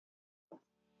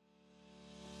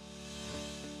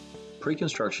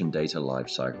Pre-construction data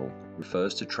lifecycle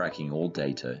refers to tracking all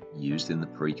data used in the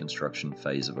pre-construction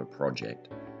phase of a project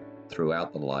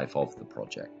throughout the life of the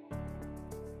project.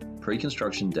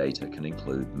 Pre-construction data can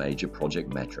include major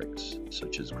project metrics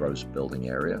such as gross building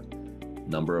area,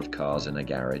 number of cars in a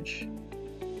garage,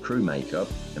 crew makeup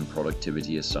and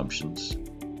productivity assumptions,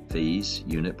 fees,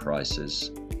 unit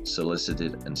prices,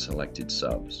 solicited and selected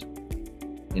subs.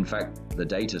 In fact, the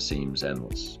data seems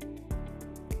endless.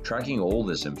 Tracking all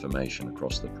this information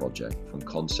across the project from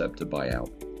concept to buyout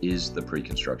is the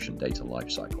pre-construction data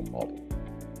lifecycle model.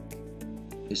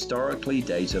 Historically,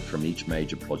 data from each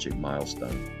major project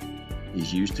milestone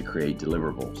is used to create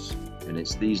deliverables, and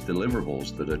it's these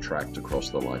deliverables that are tracked across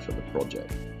the life of the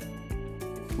project.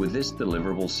 With this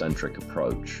deliverable-centric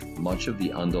approach, much of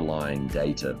the underlying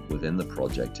data within the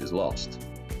project is lost,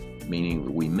 meaning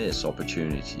that we miss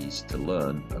opportunities to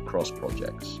learn across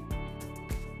projects.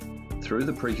 Through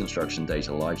the pre-construction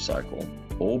data lifecycle,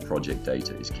 all project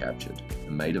data is captured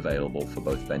and made available for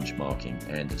both benchmarking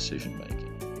and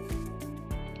decision-making.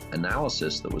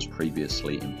 Analysis that was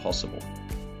previously impossible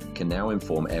can now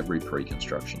inform every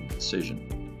pre-construction decision.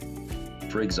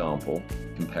 For example,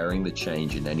 comparing the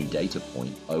change in any data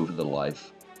point over the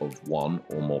life of one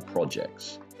or more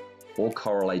projects, or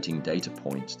correlating data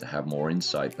points to have more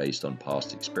insight based on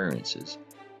past experiences,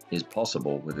 is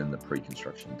possible within the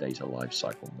pre-construction data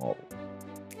lifecycle model.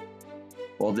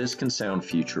 While this can sound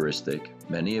futuristic,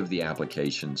 many of the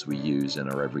applications we use in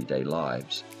our everyday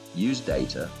lives use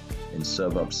data and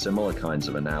serve up similar kinds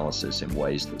of analysis in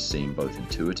ways that seem both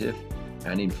intuitive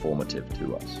and informative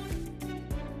to us.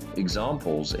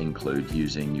 Examples include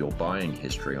using your buying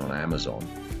history on Amazon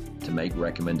to make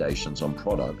recommendations on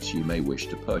products you may wish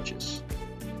to purchase,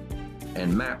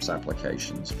 and maps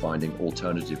applications finding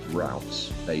alternative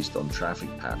routes based on traffic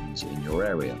patterns in your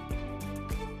area.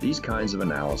 These kinds of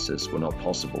analysis were not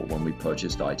possible when we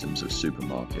purchased items at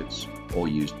supermarkets or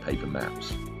used paper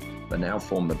maps, but now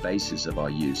form the basis of our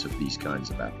use of these kinds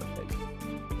of applications.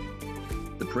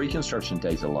 The pre-construction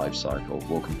data lifecycle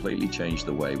will completely change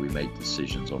the way we make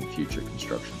decisions on future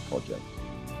construction projects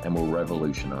and will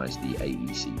revolutionize the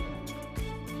AEC.